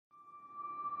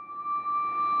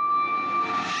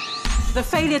The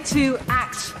failure to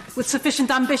act with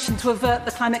sufficient ambition to avert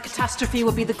the climate catastrophe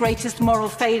will be the greatest moral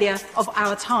failure of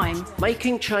our time.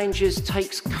 Making changes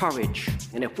takes courage,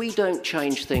 and if we don't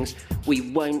change things,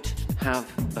 we won't have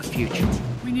a future.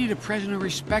 We need a president who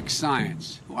respects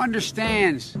science, who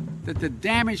understands that the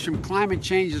damage from climate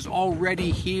change is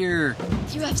already here.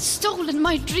 You have stolen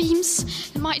my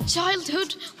dreams and my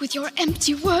childhood with your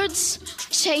empty words.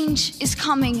 Change is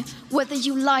coming, whether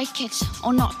you like it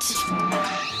or not.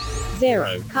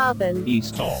 Zero Carbon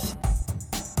East Talk.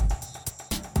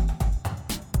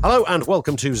 Hello and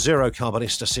welcome to Zero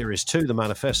Carbonista Series 2, The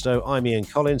Manifesto. I'm Ian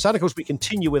Collins. And of course, we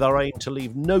continue with our aim to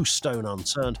leave no stone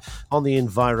unturned on the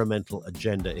environmental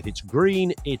agenda. If it's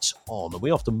green, it's on. And we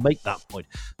often make that point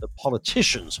that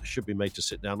politicians should be made to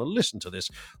sit down and listen to this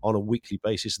on a weekly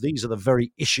basis. These are the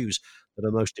very issues that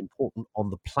are most important on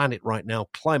the planet right now.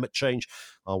 Climate change.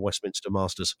 Our Westminster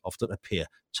masters often appear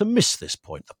to miss this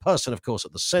point. The person, of course,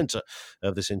 at the centre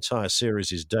of this entire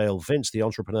series is Dale Vince, the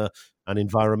entrepreneur and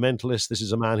environmentalist. This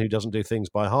is a man who doesn't do things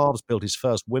by halves, built his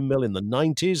first windmill in the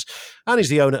 90s, and is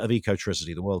the owner of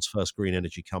Ecotricity, the world's first green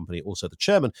energy company, also the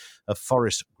chairman of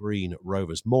Forest Green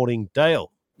Rovers. Morning,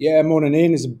 Dale. Yeah, morning,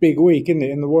 Ian. It's a big week, isn't it,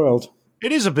 in the world?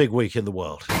 It is a big week in the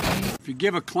world. If you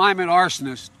give a climate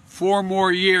arsonist 4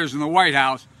 more years in the White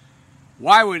House,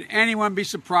 why would anyone be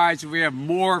surprised if we have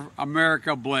more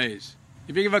America ablaze?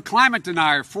 If you give a climate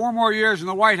denier 4 more years in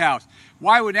the White House,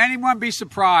 why would anyone be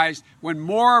surprised when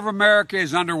more of America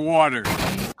is underwater?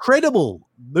 Incredible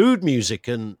mood music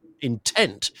and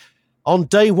intent on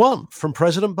day one from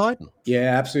President Biden.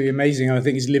 Yeah, absolutely amazing. I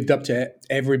think he's lived up to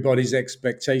everybody's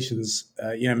expectations.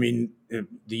 The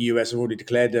US have already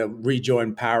declared to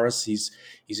rejoin Paris. He's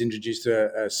introduced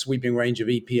a sweeping range of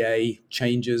EPA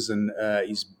changes, and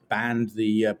he's banned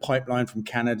the pipeline from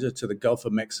Canada to the Gulf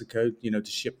of Mexico, to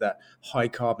ship that high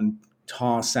carbon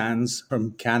tar sands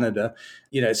from Canada.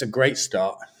 It's a great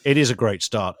start. It is a great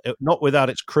start. Not without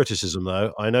its criticism,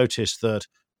 though. I noticed that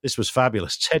this was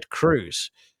fabulous. Ted Cruz,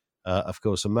 of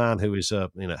course, a man who is,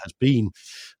 has been,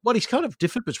 well, he's kind of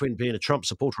differed between being a Trump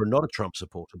supporter and not a Trump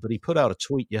supporter, but he put out a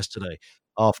tweet yesterday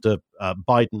after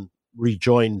Biden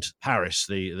rejoined Paris,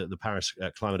 the Paris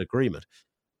Climate Agreement.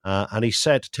 And he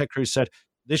said, Ted Cruz said,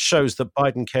 this shows that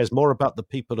Biden cares more about the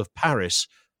people of Paris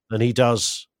than he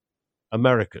does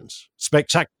Americans.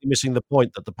 Spectacularly missing the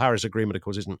point that the Paris Agreement, of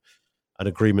course, isn't an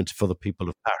agreement for the people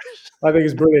of Paris. I think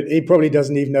it's brilliant. He probably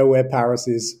doesn't even know where Paris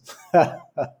is.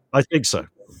 I think so.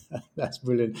 That's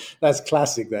brilliant. That's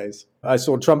classic, those. I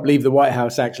saw Trump leave the White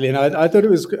House, actually, and I thought it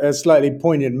was a slightly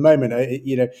poignant moment.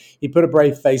 He put a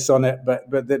brave face on it,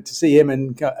 but to see him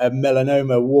and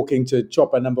melanoma walking to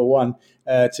chopper number one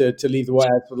to leave the White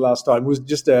House for the last time was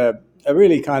just a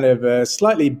really kind of a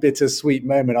slightly bittersweet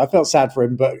moment. I felt sad for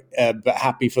him, but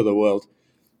happy for the world.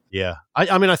 Yeah.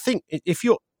 I think if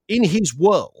you're in his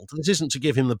world, this isn't to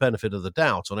give him the benefit of the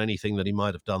doubt on anything that he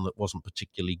might have done that wasn't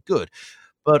particularly good,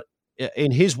 but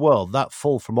in his world, that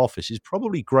fall from office is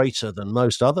probably greater than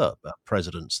most other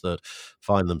presidents that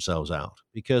find themselves out,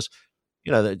 because,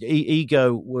 the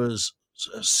ego was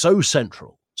so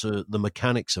central to the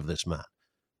mechanics of this man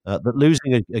that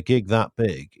losing a gig that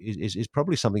big is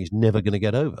probably something he's never going to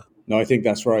get over. No, I think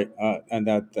that's right, and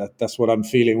that's what I'm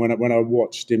feeling when I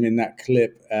watched him in that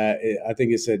clip. I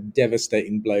think it's a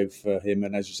devastating blow for him,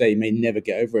 and as you say, he may never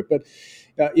get over it. But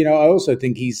I also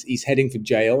think he's heading for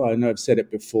jail. I know I've said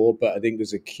it before, but I think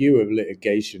there's a queue of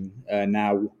litigation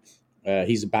now.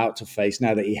 He's about to face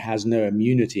now that he has no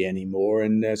immunity anymore,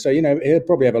 and so he'll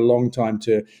probably have a long time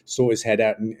to sort his head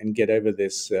out and get over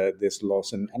this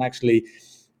loss. And actually,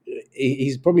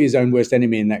 he's probably his own worst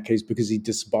enemy in that case, because he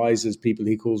despises people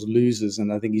he calls losers,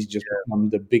 and I think he's just become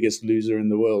the biggest loser in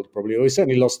the world, probably. Or he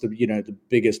certainly lost the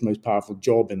biggest, most powerful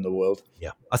job in the world.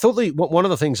 Yeah, I thought one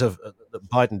of the things that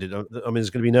Biden did. There's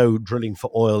going to be no drilling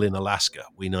for oil in Alaska.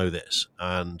 We know this,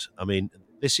 and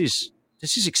this is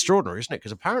extraordinary, isn't it?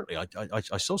 Because apparently,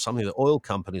 I saw something that oil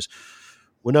companies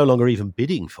were no longer even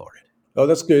bidding for it. Oh,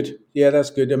 that's good. Yeah, that's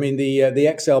good.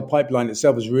 The XL pipeline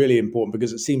itself is really important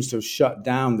because it seems to have shut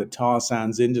down the tar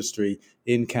sands industry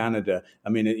in Canada.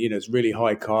 It's really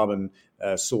high carbon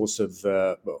source of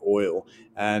oil,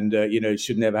 and it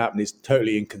should never happen. It's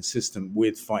totally inconsistent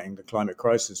with fighting the climate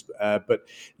crisis. But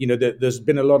there's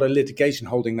been a lot of litigation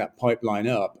holding that pipeline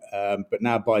up. But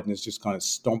now Biden has just kind of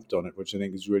stomped on it, which I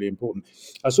think is really important.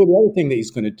 I saw the other thing that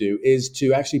he's going to do is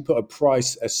to actually put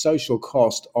a social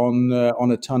cost on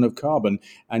a ton of carbon,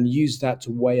 and use that to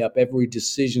weigh up every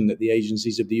decision that the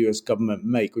agencies of the US government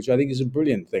make, which I think is a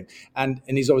brilliant thing. And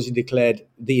he's obviously declared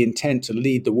the intent to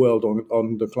lead the world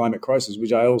on the climate crisis,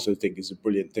 which I also think is a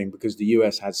brilliant thing, because the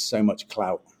US has so much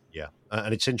clout. Yeah,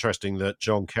 and it's interesting that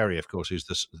John Kerry, of course, who's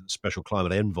the special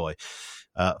climate envoy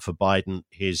for Biden,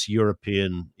 his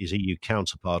EU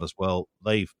counterpart as well,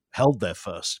 they've held their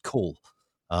first call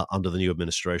under the new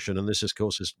administration. And this, of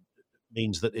course,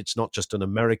 means that it's not just an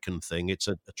American thing, it's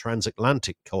a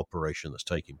transatlantic cooperation that's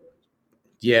taking place.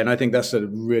 Yeah, and I think that's a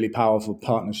really powerful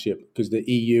partnership because the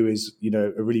EU is,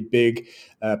 a really big,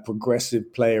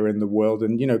 progressive player in the world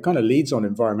and, kind of leads on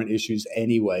environment issues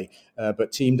anyway.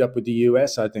 But teamed up with the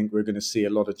US, I think we're going to see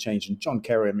a lot of change. And John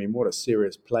Kerry, I mean, what a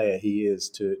serious player he is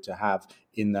to have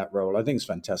in that role. I think it's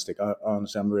fantastic.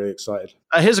 Honestly, I'm really excited.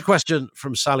 Here's a question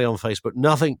from Sally on Facebook,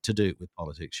 nothing to do with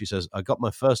politics. She says, I got my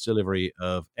first delivery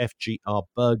of FGR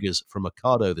burgers from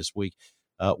Ocado this week.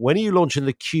 When are you launching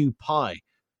the Q Pie?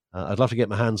 I'd love to get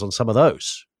my hands on some of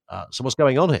those. So what's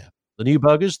going on here? The new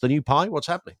burgers, the new pie, what's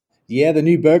happening? Yeah, the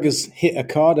new burgers hit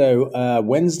Ocado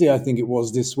Wednesday, I think it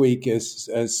was this week, as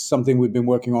something we've been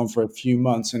working on for a few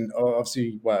months. And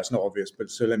obviously, well, it's not obvious,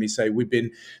 but so let me say, we've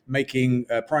been making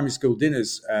primary school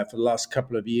dinners for the last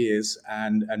couple of years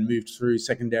and moved through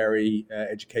secondary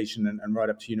education and right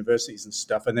up to universities and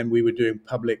stuff. And then we were doing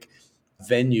public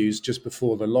venues just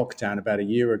before the lockdown about a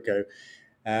year ago.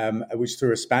 Which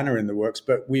threw a spanner in the works,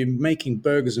 but we're making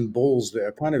burgers and balls that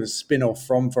are kind of a spin-off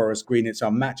from Forest Green. It's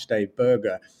our match day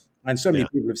burger. And so many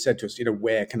people have said to us,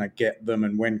 where can I get them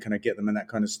and when can I get them and that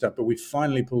kind of stuff. But we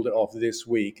finally pulled it off this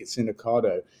week. It's in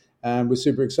Ocado and we're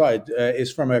super excited.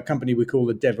 It's from a company we call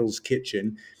the Devil's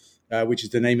Kitchen, which is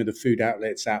the name of the food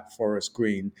outlets at Forest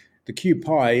Green. The Q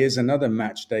Pie is another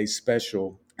match day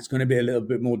special. It's going to be a little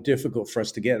bit more difficult for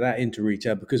us to get that into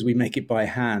retail because we make it by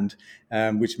hand,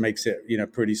 which makes it,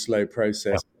 pretty slow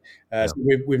process. So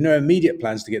we've no immediate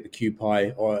plans to get the Q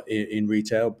Pie in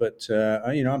retail, but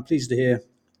I'm pleased to hear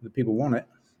that people want it.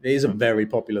 It is a very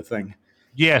popular thing.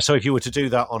 Yeah, so if you were to do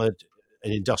that on an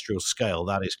industrial scale,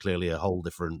 that is clearly a whole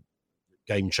different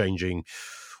game-changing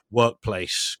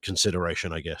workplace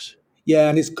consideration, I guess. Yeah,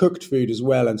 and it's cooked food as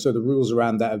well, and so the rules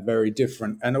around that are very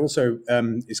different. And also,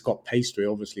 it's got pastry,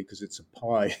 obviously, because it's a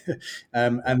pie.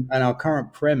 And our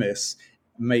current premise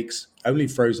makes only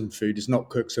frozen food. It's not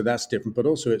cooked, so that's different. But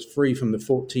also, it's free from the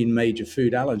 14 major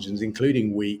food allergens,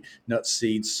 including wheat, nuts,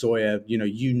 seeds, soya.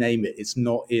 You name it. It's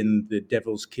not in the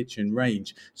Devil's Kitchen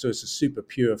range, so it's a super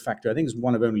pure factory. I think it's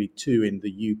one of only two in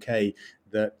the UK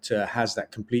that has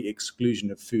that complete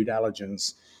exclusion of food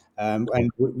allergens. And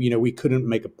we couldn't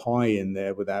make a pie in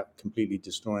there without completely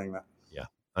destroying that. Yeah,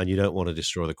 and you don't want to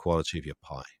destroy the quality of your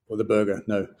pie. Or the burger,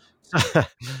 no.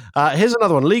 Here's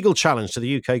another one. Legal challenge to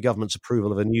the UK government's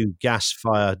approval of a new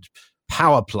gas-fired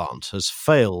power plant has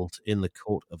failed in the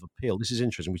Court of Appeal. This is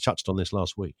interesting. We touched on this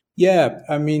last week. Yeah,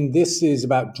 I mean, this is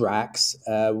about Drax,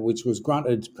 which was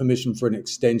granted permission for an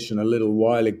extension a little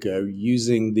while ago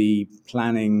using the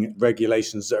planning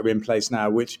regulations that are in place now,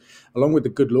 which, along with the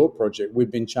Good Law Project,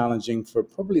 we've been challenging for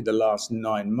probably the last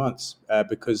 9 months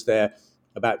because they're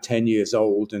about 10 years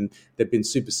old and they've been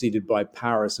superseded by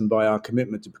Paris and by our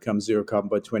commitment to become zero carbon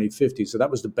by 2050. So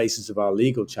that was the basis of our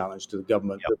legal challenge to the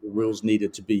government, that the rules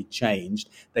needed to be changed.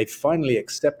 They finally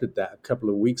accepted that a couple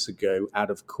of weeks ago out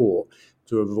of court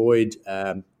to avoid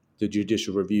the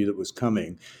judicial review that was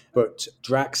coming. But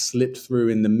Drax slipped through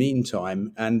in the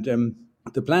meantime, and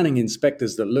the planning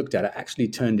inspectors that looked at it actually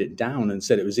turned it down and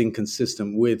said it was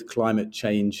inconsistent with climate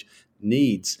change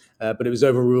needs, but it was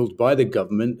overruled by the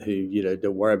government, who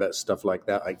don't worry about stuff like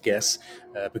that, I guess,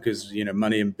 because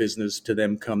money and business to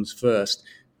them comes first,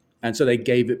 and so they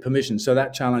gave it permission. So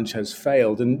that challenge has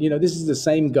failed, and this is the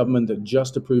same government that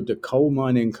just approved a coal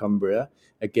mine in Cumbria,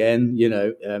 again,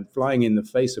 flying in the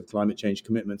face of climate change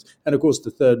commitments, and of course the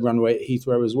third runway at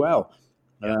Heathrow as well.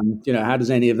 How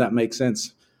does any of that make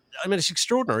sense? I mean, it's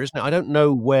extraordinary, isn't it? I don't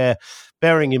know where,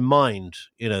 bearing in mind,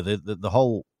 the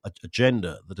whole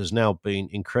agenda that has now been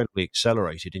incredibly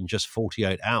accelerated in just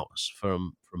 48 hours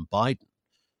from Biden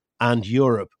and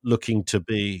Europe looking to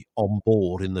be on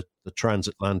board in the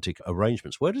transatlantic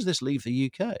arrangements. Where does this leave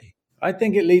the UK? I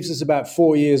think it leaves us about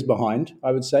 4 years behind,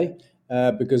 I would say.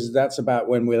 Because that's about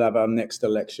when we'll have our next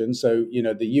election. So,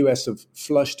 the US have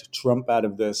flushed Trump out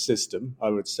of their system, I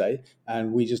would say,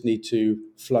 and we just need to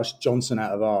flush Johnson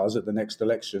out of ours at the next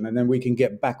election. And then we can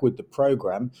get back with the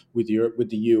program with Europe, with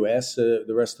the US, the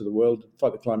rest of the world,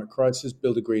 fight the climate crisis,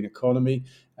 build a green economy,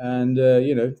 and,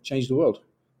 change the world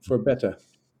for a better.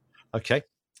 Okay.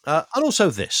 And also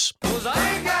this.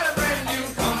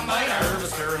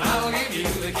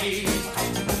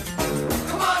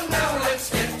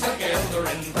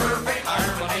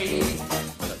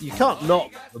 You can't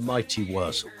knock The mighty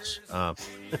Wurzels.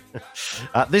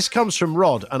 This comes from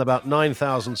Rod and about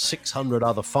 9,600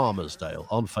 other farmers, Dale,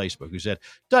 on Facebook, who said,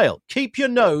 Dale, keep your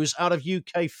nose out of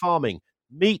UK farming.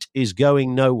 Meat is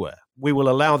going nowhere. We will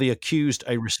allow the accused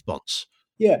a response.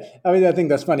 Yeah, I mean, I think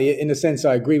that's funny. In a sense,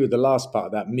 I agree with the last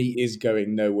part, that meat is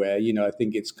going nowhere. I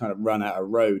think it's kind of run out of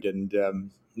road and,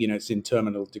 it's in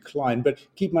terminal decline. But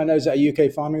keep my nose out of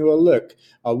UK farming. Well, look,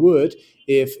 I would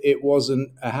if it wasn't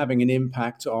having an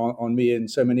impact on me and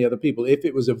so many other people. If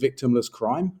it was a victimless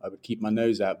crime, I would keep my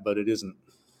nose out, but it isn't.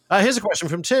 Here's a question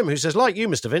from Tim, who says, like you,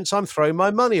 Mr. Vince, I'm throwing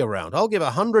my money around. I'll give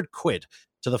 100 quid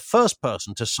to the first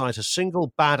person to cite a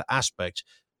single bad aspect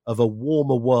of a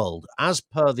warmer world as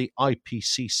per the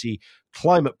IPCC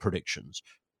climate predictions,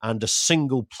 and a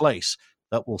single place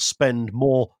that will spend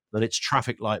more than its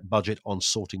traffic light budget on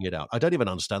sorting it out. I don't even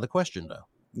understand the question, though.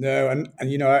 No, and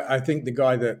I think the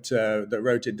guy that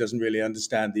wrote it doesn't really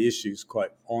understand the issues, quite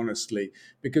honestly,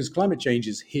 because climate change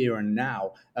is here and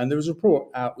now. And there was a report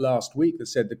out last week that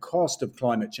said the cost of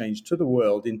climate change to the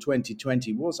world in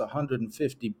 2020 was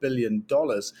 $150 billion.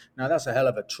 Now, that's a hell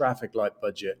of a traffic light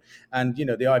budget. And, the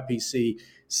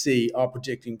IPCC are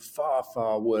predicting far,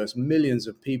 far worse. Millions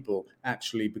of people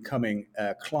actually becoming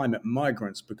climate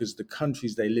migrants because the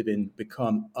countries they live in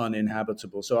become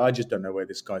uninhabitable. So I just don't know where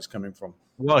this guy's coming from.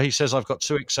 Well, he says, I've got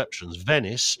two exceptions.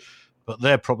 Venice, but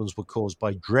their problems were caused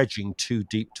by dredging too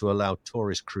deep to allow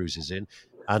tourist cruises in.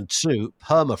 And two,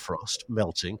 permafrost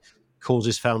melting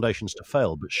causes foundations to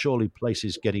fail. But surely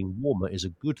places getting warmer is a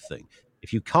good thing.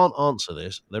 If you can't answer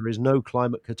this, there is no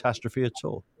climate catastrophe at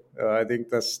all. I think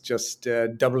that's just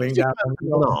doubling down.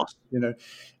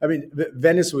 I mean,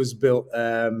 Venice was built,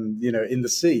 in the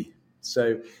sea.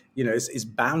 So, it's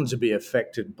bound to be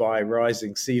affected by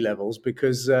rising sea levels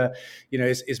because,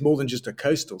 it's more than just a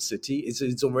coastal city.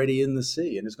 It's already in the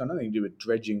sea, and it's got nothing to do with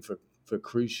dredging for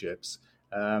cruise ships.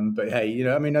 But hey,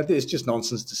 it's just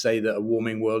nonsense to say that a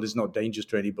warming world is not dangerous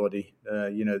to anybody.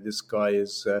 This guy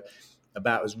is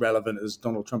about as relevant as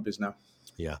Donald Trump is now.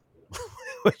 Yeah.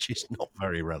 Which is not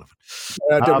very relevant.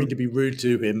 I don't mean to be rude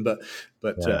to him, but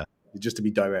just to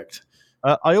be direct.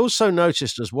 I also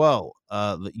noticed as well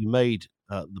that you made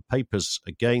the papers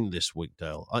again this week,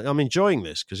 Dale. I'm enjoying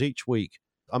this because each week,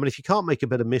 if you can't make a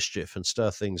bit of mischief and stir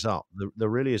things up, there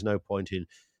really is no point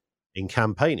in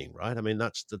campaigning, right?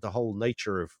 That's the whole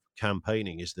nature of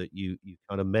campaigning, is that you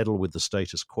kind of meddle with the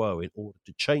status quo in order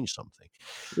to change something.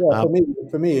 Yeah,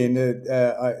 for me,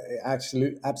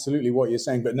 absolutely what you're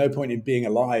saying, but no point in being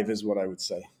alive is what I would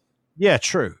say. Yeah,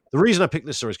 true. The reason I picked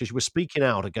this story is because you were speaking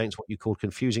out against what you called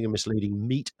confusing and misleading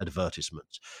meat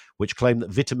advertisements, which claim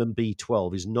that vitamin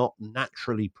B12 is not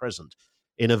naturally present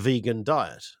in a vegan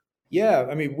diet.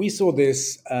 Yeah, we saw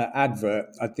this advert,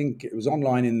 I think it was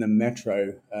online in the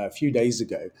Metro a few days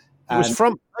ago. It was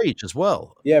front page as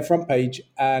well. Yeah, front page.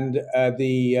 And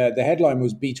the headline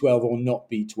was B12 or not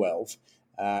B12.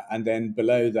 And then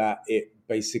below that, it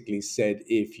basically said,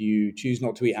 if you choose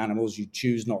not to eat animals, you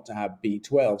choose not to have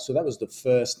B12. So that was the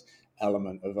first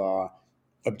element of our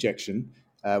objection,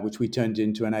 which we turned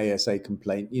into an ASA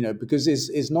complaint, because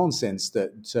it's nonsense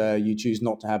that you choose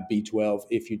not to have B12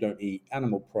 if you don't eat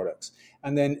animal products.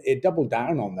 And then it doubled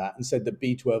down on that and said that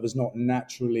B12 is not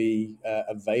naturally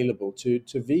available to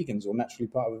vegans or naturally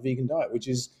part of a vegan diet, which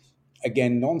is,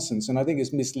 again, nonsense. And I think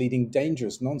it's misleading,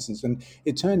 dangerous nonsense. And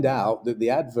it turned out that the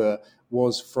advert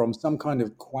was from some kind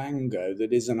of Quango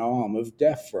that is an arm of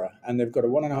DEFRA. And they've got a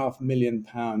 £1.5 million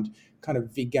kind of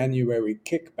veganuary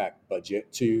kickback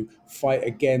budget to fight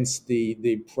against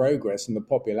the progress and the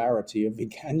popularity of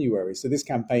veganuary. So this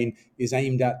campaign is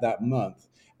aimed at that month.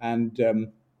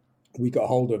 And we got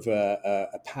hold of a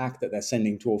pack that they're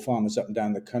sending to all farmers up and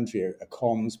down the country, a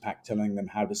comms pack telling them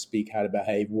how to speak, how to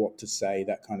behave, what to say,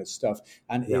 that kind of stuff.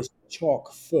 And it's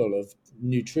chock full of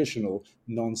nutritional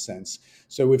nonsense.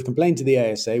 So we've complained to the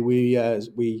ASA.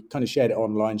 We kind of shared it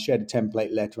online, shared a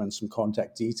template letter and some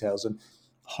contact details, and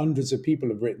hundreds of people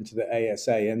have written to the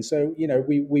ASA. And so,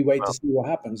 we wait to see what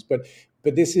happens. But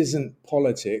this isn't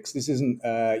politics. This isn't,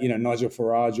 Nigel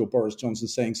Farage or Boris Johnson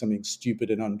saying something stupid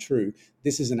and untrue.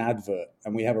 This is an advert,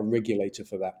 and we have a regulator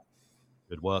for that.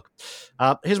 Good work.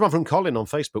 Here's one from Colin on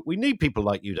Facebook. We need people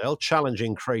like you, Dale,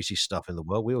 challenging crazy stuff in the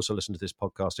world. We also listen to this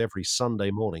podcast every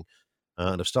Sunday morning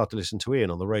and have started to listen to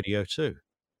Ian on the radio too.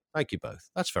 Thank you both.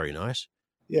 That's very nice.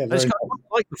 Yeah, I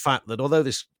like the fact that although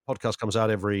this podcast comes out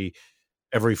every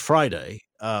Friday,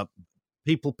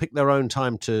 people pick their own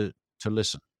time to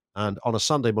listen. And on a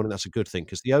Sunday morning, that's a good thing,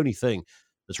 because the only thing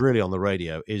that's really on the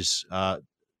radio is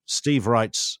Steve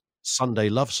Wright's Sunday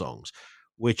love songs,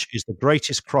 which is the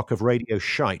greatest crock of radio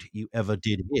shite you ever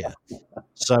did hear.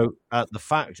 So the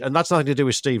fact, and that's nothing to do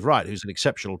with Steve Wright, who's an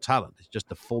exceptional talent. It's just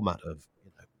the format of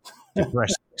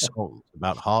depressing songs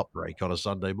about heartbreak on a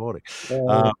Sunday morning.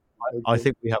 I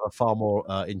think we have a far more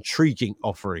intriguing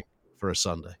offering for a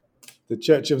Sunday. The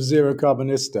Church of Zero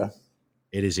Carbonista.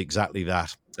 It is exactly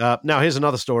that. Now, here's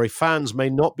another story. Fans may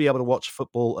not be able to watch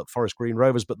football at Forest Green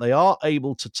Rovers, but they are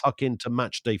able to tuck into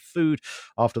matchday food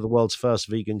after the world's first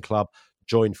vegan club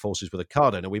joined forces with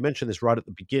Ocado. Now, we mentioned this right at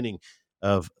the beginning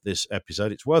of this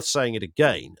episode. It's worth saying it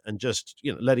again and just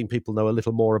letting people know a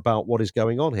little more about what is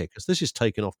going on here, because this is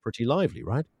taken off pretty lively,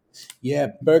 right?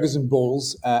 Yeah, Burgers and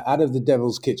Balls out of the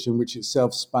Devil's Kitchen, which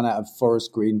itself spun out of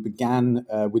Forest Green, began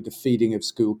with the feeding of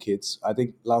school kids. I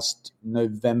think last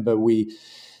November we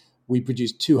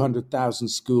produced 200,000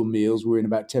 school meals. We're in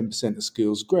about 10% of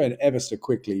schools, growing ever so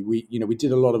quickly. We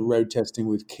did a lot of road testing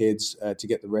with kids to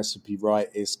get the recipe right.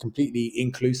 It's completely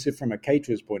inclusive from a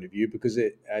caterer's point of view because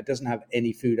it doesn't have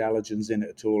any food allergens in it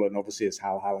at all. And obviously it's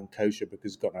halal and kosher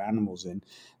because it's got no animals in.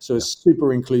 So it's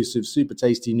super inclusive, super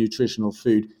tasty, nutritional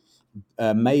food.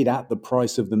 Made at the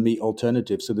price of the meat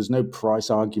alternative, so there's no price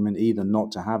argument either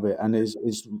not to have it, and it's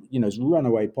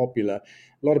runaway popular.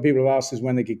 A lot of people have asked us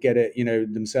when they could get it,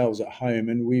 themselves at home,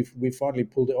 and we've finally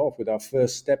pulled it off with our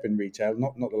first step in retail.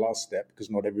 Not the last step because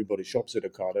not everybody shops at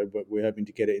Ocado, but we're hoping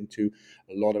to get it into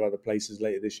a lot of other places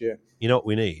later this year. You know what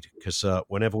we need? Because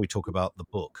whenever we talk about the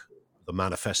book, the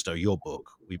manifesto, your book,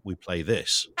 we play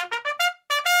this.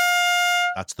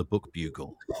 That's the book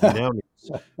bugle. You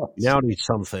now need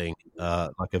something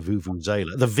like a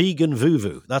vuvuzela. The vegan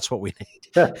vuvu. That's what we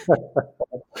need.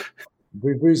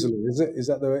 Vuvuzela. Is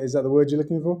that the word you're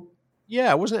looking for?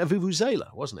 Yeah, wasn't it a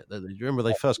vuvuzela, wasn't it? Do you remember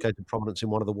they first came to prominence in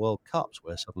one of the World Cups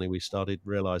where suddenly we started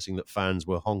realizing that fans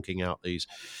were honking out these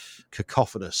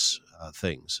cacophonous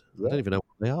things. Yeah. I don't even know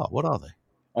what they are. What are they?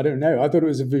 I don't know. I thought it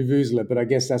was a vuvuzela, but I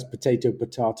guess that's potato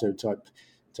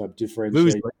type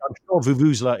differentiation. I'm sure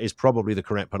vuvuzela is probably the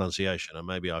correct pronunciation, and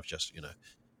maybe I've just,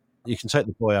 you can take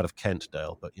the boy out of Kent,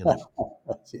 Dale, but yeah.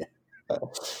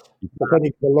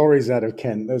 Getting the lorries out of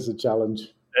Kent, there's a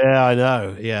challenge. Yeah, I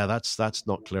know. Yeah, that's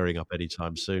not clearing up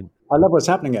anytime soon. I love what's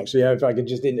happening, actually. If I could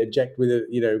just interject with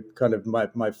kind of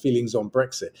my feelings on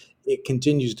Brexit. It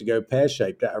continues to go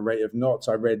pear-shaped at a rate of knots.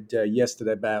 I read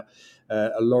yesterday about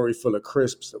a lorry full of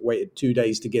crisps that waited 2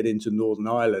 days to get into Northern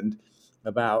Ireland,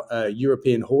 about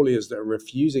European hauliers that are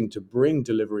refusing to bring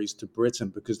deliveries to Britain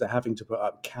because they're having to put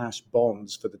up cash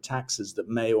bonds for the taxes that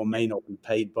may or may not be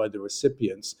paid by the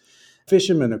recipients.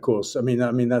 Fishermen, of course, I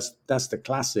mean that's the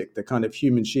classic, the kind of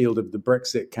human shield of the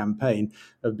Brexit campaign,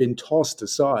 have been tossed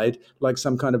aside like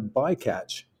some kind of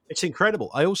bycatch. It's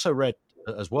incredible. I also read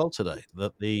as well today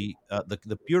that the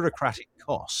bureaucratic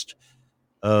cost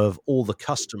of all the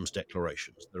customs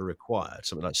declarations that are required,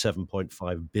 something like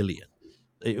 7.5 billion.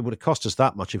 It would have cost us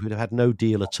that much if we'd have had no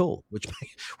deal at all, which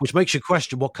makes you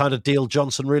question what kind of deal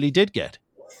Johnson really did get.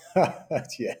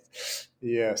 Yeah.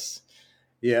 Yes.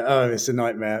 Yeah. Oh, it's a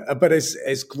nightmare. But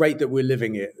it's great that we're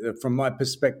living it from my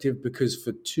perspective, because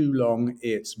for too long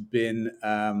it's been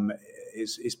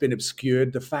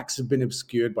obscured. The facts have been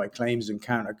obscured by claims and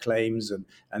counterclaims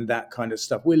and that kind of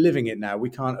stuff. We're living it now. We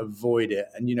can't avoid it.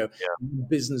 And,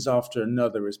 business after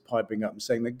another is piping up and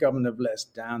saying the government have let us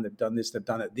down. They've done this, they've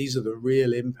done it. These are the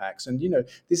real impacts. And,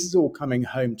 this is all coming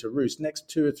home to roost. Next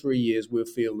 2 or 3 years, we'll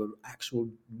feel the actual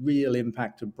real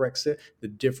impact of Brexit, the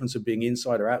difference of being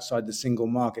inside or outside the single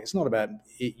market. It's not about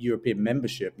European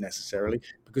membership necessarily,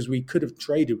 because we could have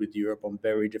traded with Europe on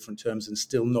very different terms and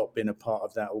still not been a part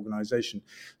of that organization.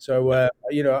 So,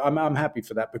 I'm happy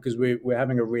for that, because we're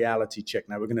having a reality check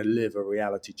now. We're going to live a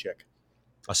reality check.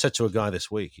 I said to a guy this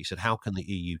week, he said, how can the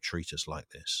EU treat us like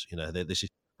this? This is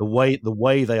the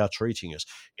way they are treating us,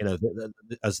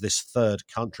 as this third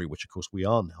country, which of course we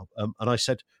are now. And I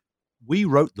said, we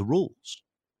wrote the rules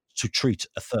to treat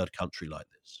a third country like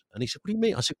this. And he said, what do you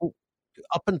mean? I said, well,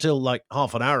 up until like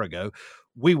half an hour ago,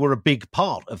 we were a big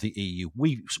part of the EU.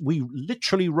 We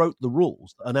literally wrote the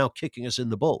rules that are now kicking us in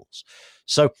the balls.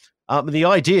 So the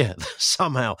idea that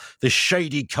somehow this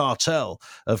shady cartel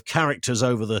of characters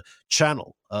over the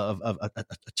channel of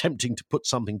attempting to put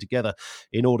something together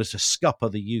in order to scupper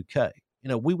the UK,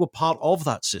 we were part of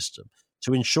that system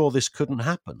to ensure this couldn't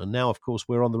happen. And now, of course,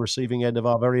 we're on the receiving end of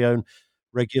our very own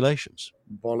regulations.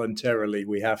 Voluntarily,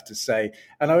 we have to say.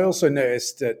 And I also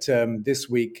noticed that this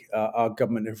week our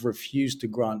government have refused to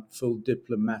grant full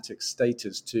diplomatic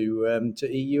status to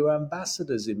EU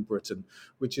ambassadors in Britain,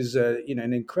 which is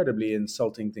an incredibly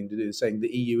insulting thing to do, saying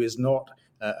the EU is not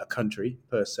a country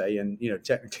per se, and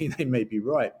technically they may be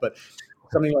right, but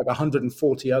something like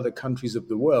 140 other countries of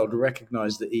the world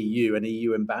recognize the EU and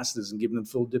EU ambassadors and give them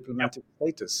full diplomatic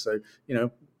status. So,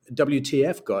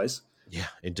 WTF, guys. Yeah,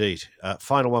 indeed.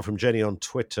 Final one from Jenny on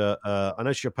Twitter. I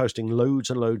noticed you're posting loads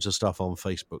and loads of stuff on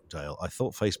Facebook, Dale. I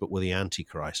thought Facebook were the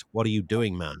Antichrist. What are you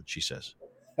doing, man? She says.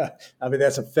 I mean,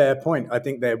 that's a fair point. I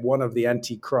think they're one of the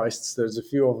antichrists. There's a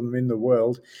few of them in the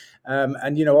world. And,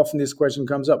 often this question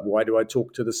comes up, why do I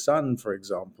talk to the sun, for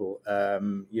example?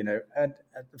 And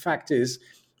the fact is,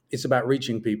 it's about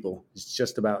reaching people. It's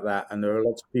just about that. And there are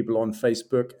lots of people on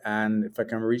Facebook. And if I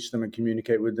can reach them and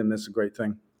communicate with them, that's a great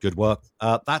thing. Good work.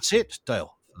 That's it,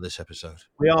 Dale, for this episode.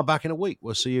 We are back in a week.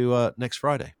 We'll see you next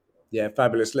Friday. Yeah,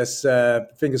 fabulous. Let's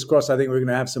fingers crossed. I think we're going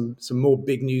to have some more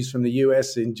big news from the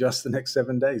US in just the next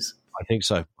 7 days. I think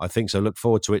so. Look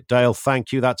forward to it. Dale,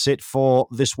 thank you. That's it for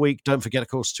this week. Don't forget, of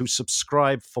course, to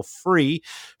subscribe for free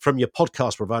from your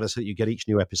podcast provider so that you get each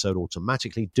new episode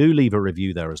automatically. Do leave a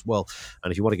review there as well.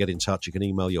 And if you want to get in touch, you can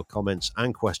email your comments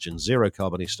and questions,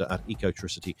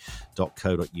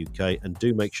 zerocarbonista@ecotricity.co.uk. And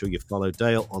do make sure you follow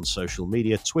Dale on social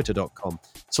media,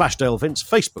 twitter.com/DaleVince,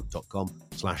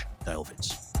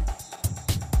 facebook.com/DaleVince.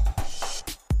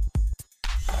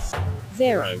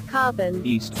 Zero Carbon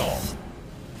East of